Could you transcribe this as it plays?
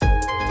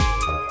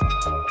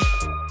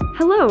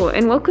Hello,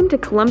 and welcome to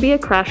Columbia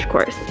Crash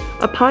Course,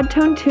 a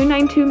Podtone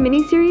 292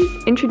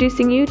 miniseries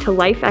introducing you to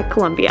life at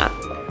Columbia.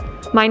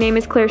 My name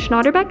is Claire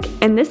Schnotterbeck,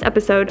 and this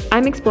episode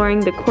I'm exploring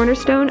the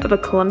cornerstone of a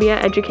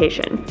Columbia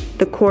education,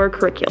 the core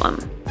curriculum.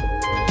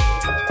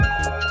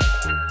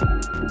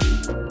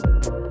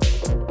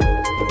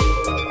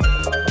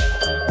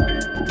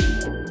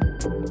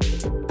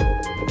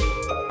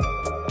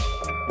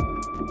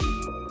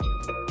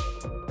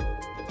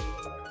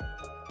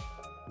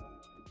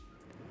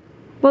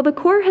 While the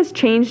core has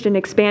changed and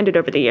expanded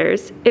over the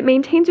years, it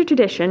maintains a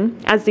tradition,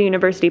 as the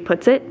university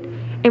puts it,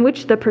 in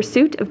which the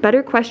pursuit of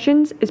better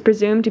questions is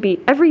presumed to be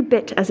every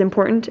bit as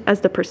important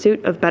as the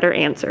pursuit of better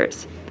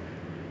answers.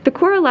 The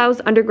core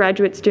allows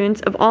undergraduate students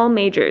of all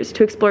majors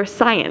to explore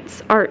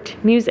science, art,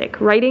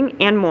 music, writing,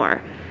 and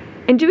more.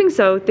 In doing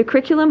so, the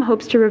curriculum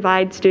hopes to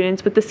provide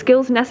students with the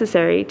skills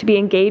necessary to be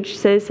engaged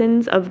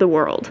citizens of the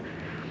world.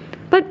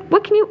 But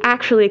what can you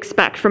actually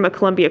expect from a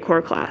Columbia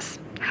core class?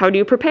 How do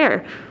you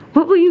prepare?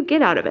 What will you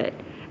get out of it?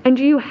 And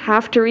do you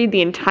have to read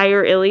the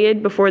entire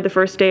Iliad before the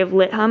first day of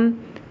Lit Hum?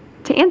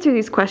 To answer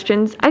these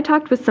questions, I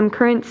talked with some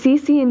current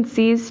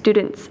CC&C's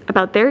students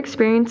about their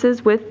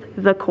experiences with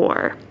the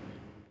core.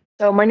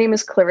 So my name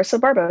is Clarissa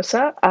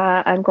Barbosa.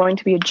 I'm going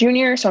to be a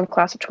junior, so I'm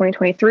class of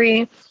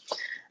 2023.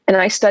 And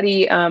I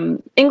study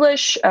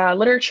English,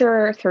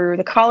 literature through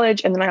the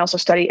college, and then I also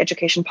study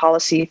education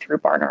policy through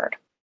Barnard.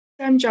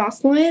 I'm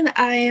Jocelyn.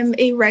 I am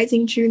a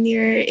rising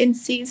junior in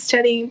C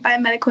studying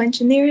biomedical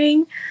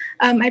engineering.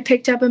 I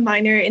picked up a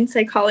minor in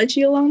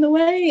psychology along the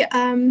way,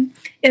 and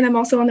I'm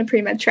also on the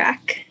pre-med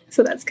track.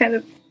 So that's kind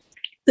of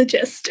the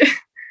gist.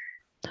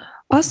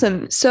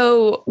 Awesome.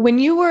 So when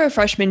you were a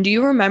freshman, do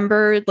you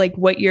remember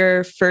what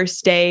your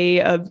first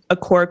day of a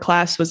core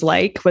class was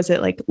like? Was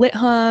it like Lit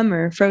Hum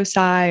or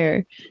Fro-Sci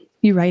or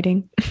you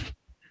writing?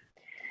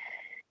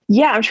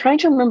 Yeah, I'm trying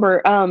to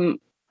remember.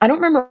 I don't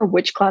remember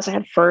which class I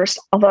had first,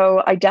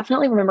 although I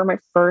definitely remember my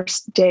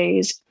first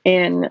days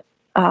in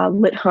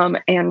Lit Hum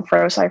and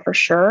Fro-Sci for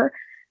sure.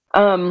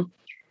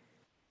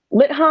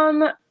 Lit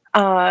Hum,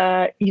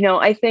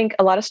 I think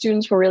a lot of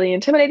students were really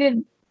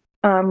intimidated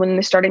when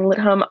they're starting Lit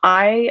Hum.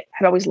 I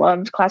had always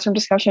loved classroom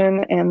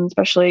discussion and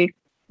especially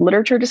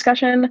literature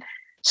discussion.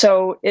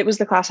 So it was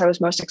the class I was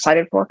most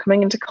excited for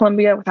coming into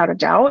Columbia without a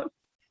doubt.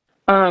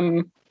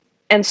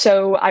 And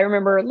so I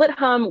remember Lit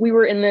Hum, we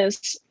were in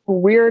this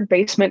weird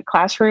basement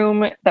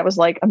classroom that was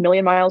like a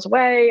million miles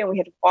away, and we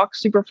had to walk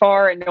super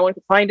far and no one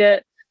could find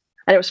it.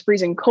 And it was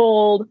freezing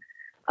cold.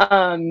 We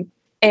all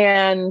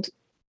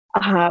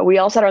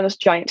sat around this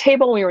giant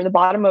table, and we were in the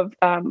bottom of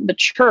the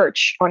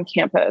church on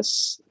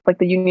campus, like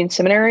the Union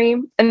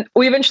Seminary. And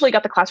we eventually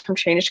got the classroom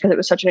changed because it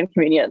was such an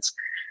inconvenience.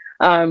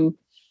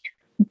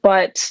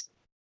 But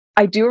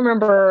I do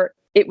remember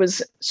it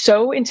was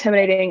so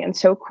intimidating and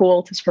so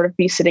cool to sort of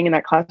be sitting in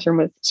that classroom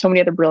with so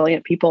many other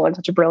brilliant people and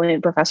such a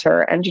brilliant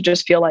professor. And you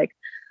just feel like,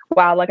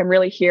 wow, I'm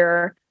really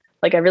here.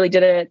 I really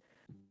did it.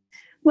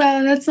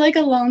 Well, that's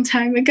a long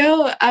time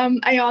ago.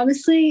 I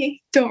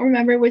honestly don't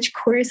remember which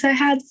course I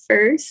had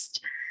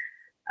first.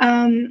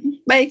 But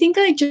I think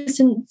just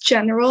in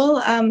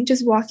general,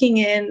 just walking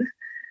in,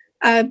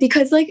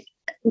 because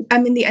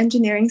I'm in the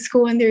engineering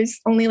school and there's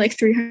only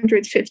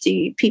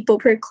 350 people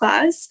per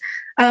class.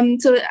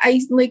 So I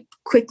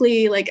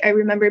quickly, I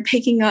remember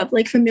picking up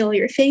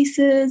familiar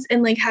faces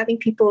and having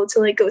people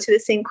to go to the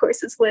same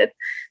courses with.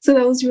 So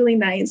that was really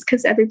nice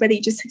because everybody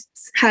just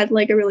had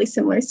a really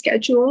similar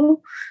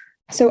schedule.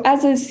 So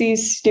as a C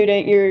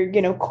student,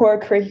 your core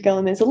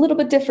curriculum is a little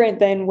bit different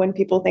than when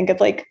people think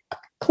of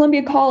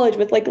Columbia College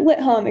with Lit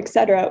Hum, et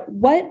cetera.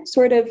 What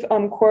sort of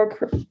core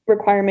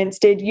requirements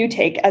did you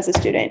take as a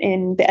student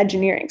in the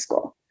engineering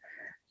school?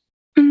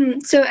 Mm-hmm.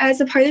 So as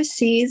a part of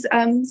C's,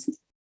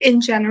 in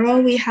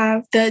general, we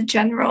have the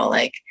general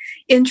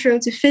intro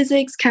to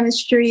physics,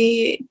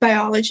 chemistry,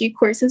 biology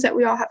courses that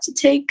we all have to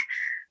take.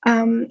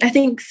 I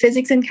think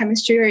physics and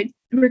chemistry are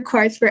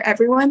required for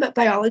everyone, but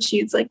biology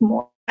is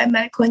more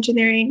medical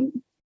engineering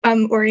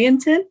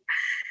oriented.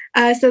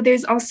 So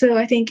there's also,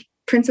 I think,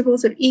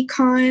 principles of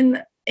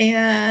econ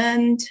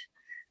and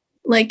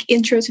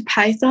intro to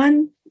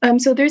Python.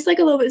 So there's a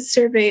little bit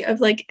survey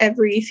of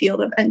every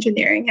field of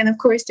engineering. And of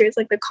course, there's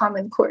the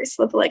common course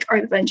of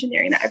art of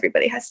engineering that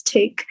everybody has to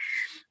take.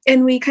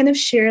 And we kind of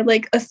share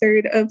a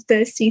third of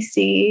the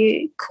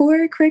CC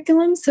core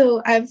curriculum.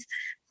 So I've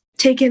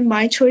taken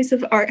my choice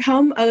of art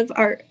hum out of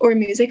art or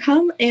music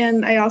hum.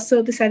 And I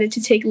also decided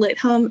to take lit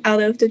hum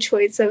out of the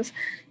choice of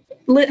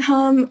lit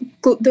hum,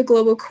 the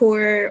global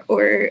core,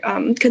 or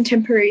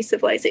contemporary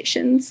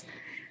civilizations.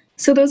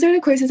 So those are the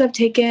courses I've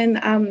taken.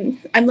 I'm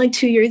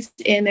 2 years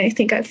in. I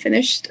think I've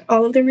finished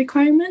all of the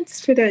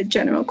requirements for the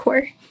general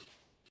core.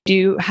 Do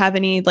you have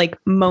any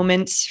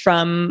moments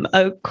from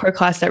a core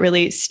class that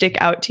really stick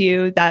out to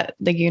you that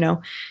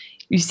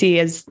you see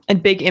as a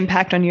big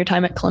impact on your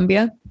time at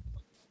Columbia?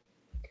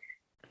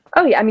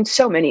 Oh yeah,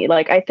 so many.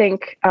 I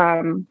think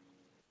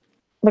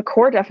the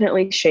core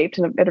definitely shaped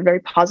in a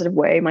very positive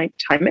way my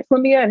time at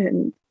Columbia and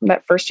in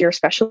that first year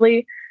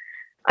especially.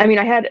 I mean,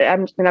 I had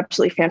an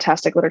absolutely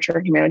fantastic literature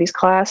and humanities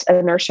class,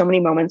 and there are so many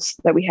moments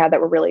that we had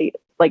that were really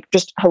like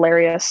just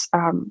hilarious,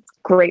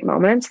 great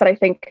moments that I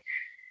think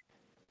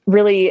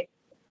really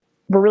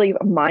were really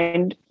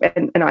mind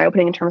and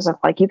eye-opening in terms of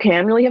like you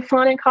can really have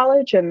fun in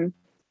college, and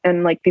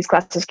like these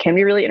classes can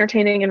be really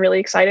entertaining and really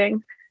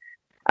exciting.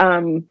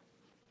 And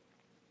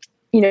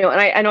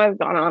I know I've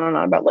gone on and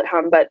on about Lit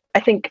Hum, but I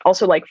think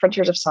also like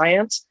Frontiers of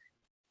Science.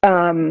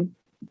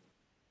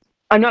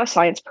 I'm not a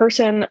science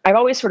person. I've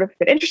always sort of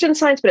been interested in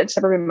science, but it's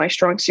never been my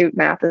strong suit.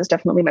 Math is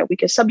definitely my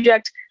weakest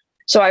subject.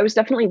 So I was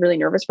definitely really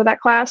nervous for that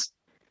class.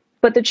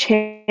 But the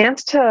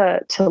chance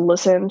to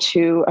listen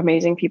to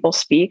amazing people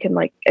speak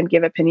and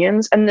give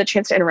opinions, and the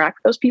chance to interact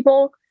with those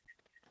people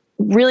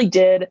really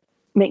did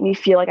make me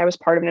feel like I was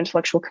part of an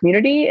intellectual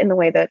community in the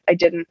way that I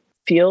didn't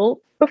feel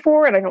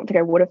before. And I don't think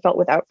I would have felt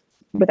without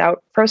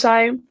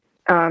ProSci.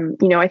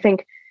 I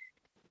think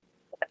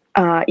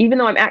even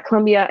though I'm at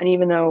Columbia, and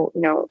even though,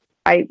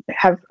 I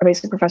have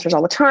amazing professors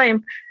all the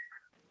time,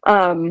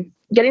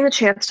 getting the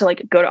chance to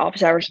like go to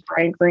office hours with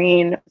Brian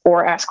Greene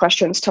or ask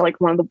questions to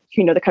like one of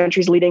the, the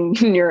country's leading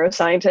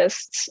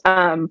neuroscientists,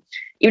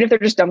 even if they're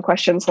just dumb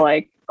questions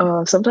like,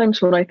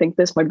 sometimes when I think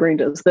this, my brain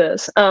does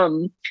this,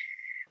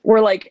 were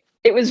like,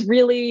 it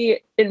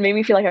made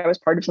me feel like I was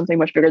part of something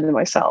much bigger than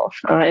myself,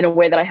 in a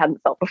way that I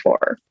hadn't felt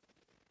before.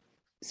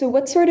 So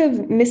what sort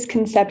of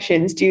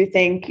misconceptions do you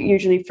think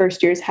usually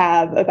first years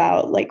have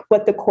about like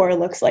what the core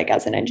looks like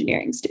as an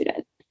engineering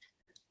student?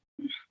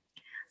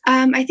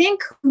 I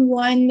think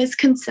one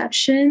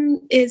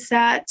misconception is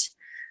that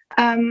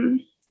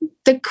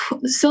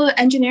the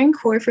engineering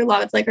core, for a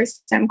lot of like our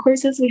STEM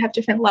courses, we have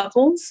different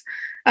levels.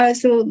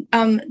 So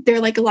there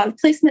are like a lot of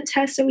placement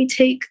tests that we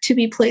take to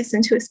be placed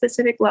into a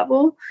specific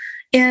level.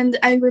 And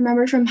I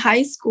remember from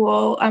high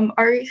school,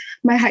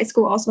 my high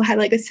school also had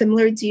like a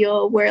similar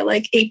deal where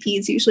like AP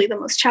is usually the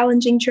most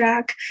challenging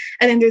track.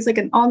 And then there's like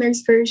an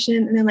honors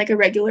version and then like a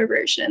regular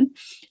version.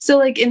 So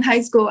like in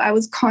high school, I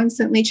was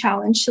constantly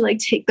challenged to like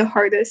take the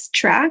hardest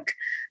track.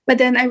 But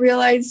then I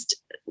realized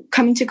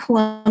coming to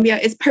Columbia,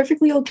 it's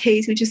perfectly okay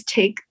to just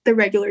take the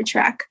regular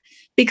track,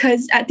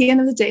 because at the end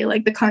of the day,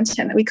 like the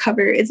content that we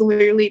cover is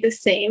literally the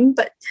same,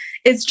 but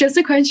it's just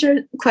a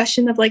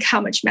question of like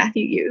how much math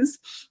you use.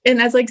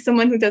 And as like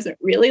someone who doesn't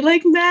really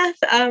like math,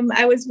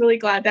 I was really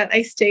glad that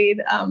I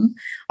stayed on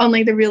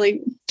like the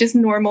really just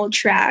normal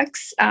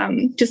tracks,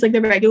 just like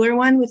the regular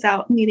one,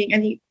 without needing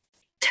any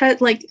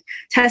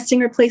testing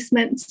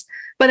replacements.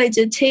 But I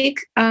did take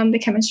the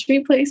chemistry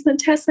placement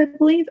test, I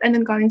believe, and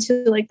then got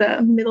into like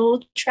the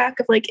middle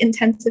track of like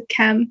intensive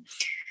chem.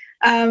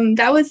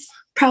 That was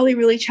probably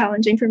really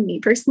challenging for me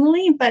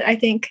personally, but I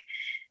think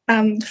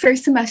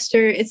first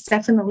semester, it's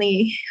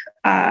definitely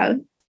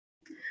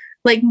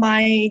like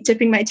my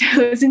dipping my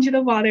toes into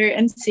the water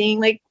and seeing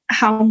like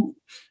how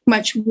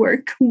much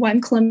work one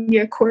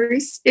Columbia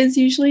course is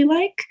usually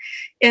like,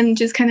 and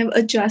just kind of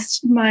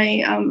adjust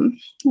my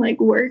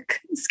like work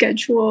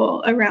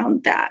schedule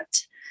around that.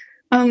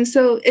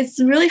 So it's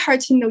really hard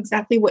to know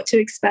exactly what to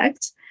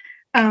expect.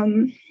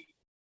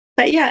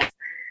 But yeah.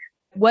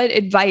 What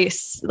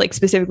advice, like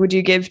specific, would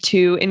you give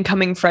to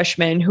incoming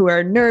freshmen who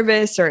are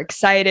nervous or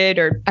excited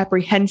or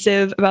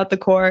apprehensive about the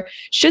core?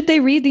 Should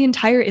they read the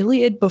entire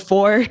Iliad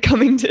before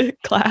coming to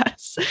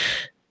class?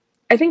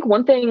 I think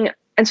one thing,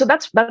 and so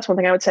that's one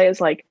thing I would say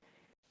is like,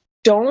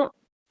 don't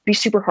be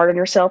super hard on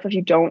yourself if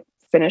you don't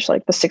finish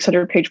like the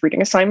 600-page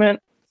reading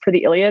assignment for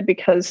the Iliad,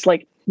 because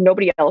like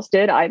nobody else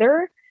did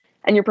either.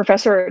 And your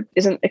professor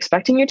isn't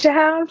expecting you to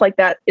have, like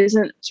that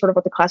isn't sort of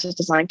what the class is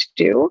designed to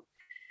do.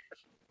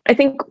 I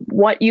think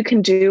what you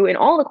can do in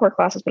all the core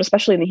classes, but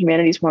especially in the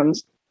humanities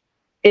ones,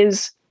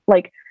 is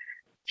like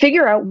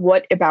figure out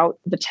what about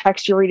the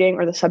text you're reading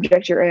or the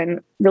subject you're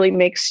in really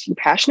makes you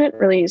passionate,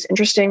 really is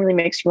interesting, really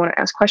makes you want to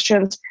ask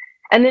questions,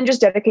 and then just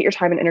dedicate your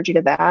time and energy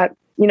to that.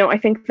 I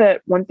think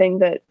that one thing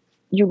that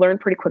you learn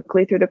pretty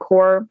quickly through the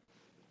core,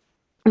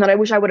 and that I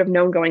wish I would have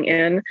known going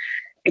in,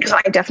 because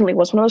I definitely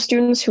was one of those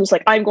students who was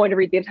like, I'm going to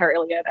read the entire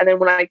Iliad. And then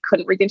when I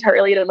couldn't read the entire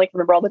Iliad and like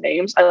remember all the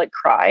names, I like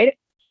cried.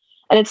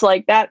 And it's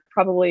like, that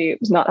probably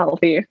was not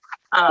healthy.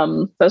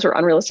 Those were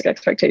unrealistic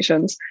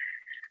expectations.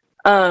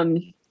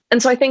 And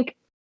so I think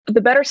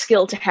the better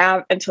skill to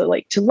have and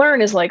to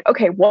learn is like,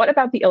 okay, what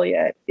about the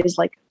Iliad is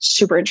like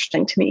super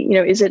interesting to me?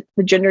 Is it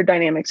the gender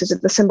dynamics? Is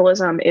it the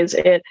symbolism? Is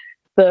it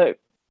the,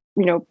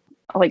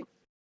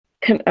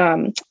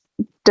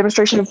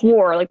 demonstration of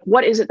war? Like,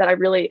 what is it that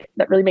really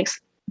makes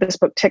this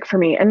book tick for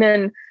me? And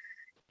then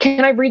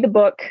can I read the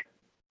book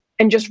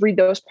and just read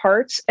those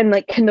parts? And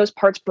like, can those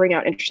parts bring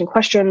out interesting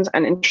questions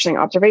and interesting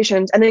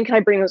observations? And then can I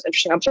bring those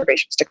interesting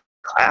observations to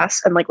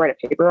class and like write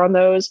a paper on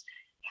those?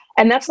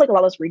 And that's like a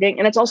lot less reading.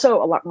 And it's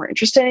also a lot more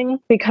interesting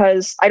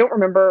because I don't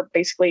remember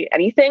basically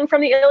anything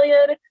from the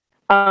Iliad,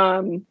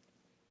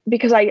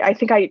 because I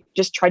think I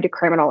just tried to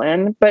cram it all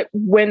in. But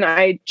when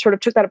I sort of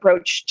took that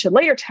approach to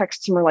later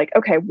texts and were like,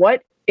 okay,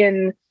 what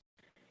in,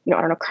 I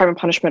don't know, Crime and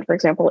Punishment, for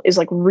example, is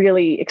like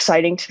really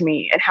exciting to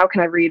me, and how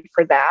can I read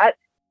for that?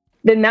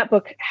 Then that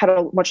book had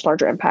a much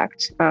larger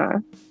impact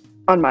on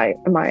my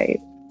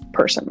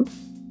person.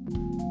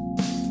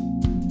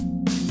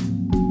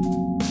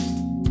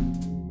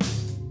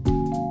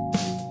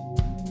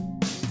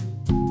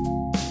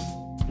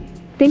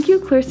 Thank you,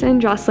 Clarissa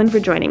and Jocelyn, for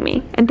joining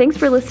me, and thanks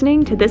for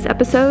listening to this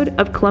episode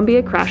of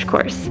Columbia Crash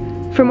Course.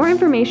 For more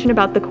information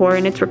about the Corps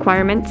and its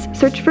requirements,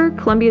 search for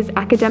Columbia's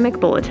Academic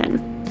Bulletin.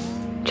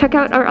 Check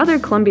out our other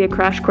Columbia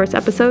Crash Course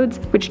episodes,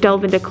 which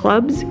delve into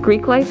clubs,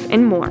 Greek life,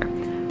 and more.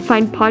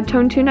 Find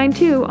Podtone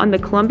 292 on the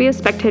Columbia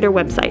Spectator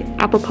website,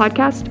 Apple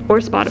Podcast, or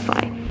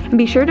Spotify. And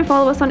be sure to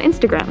follow us on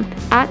Instagram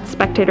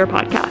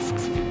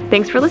 @SpectatorPodcasts.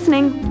 Thanks for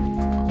listening.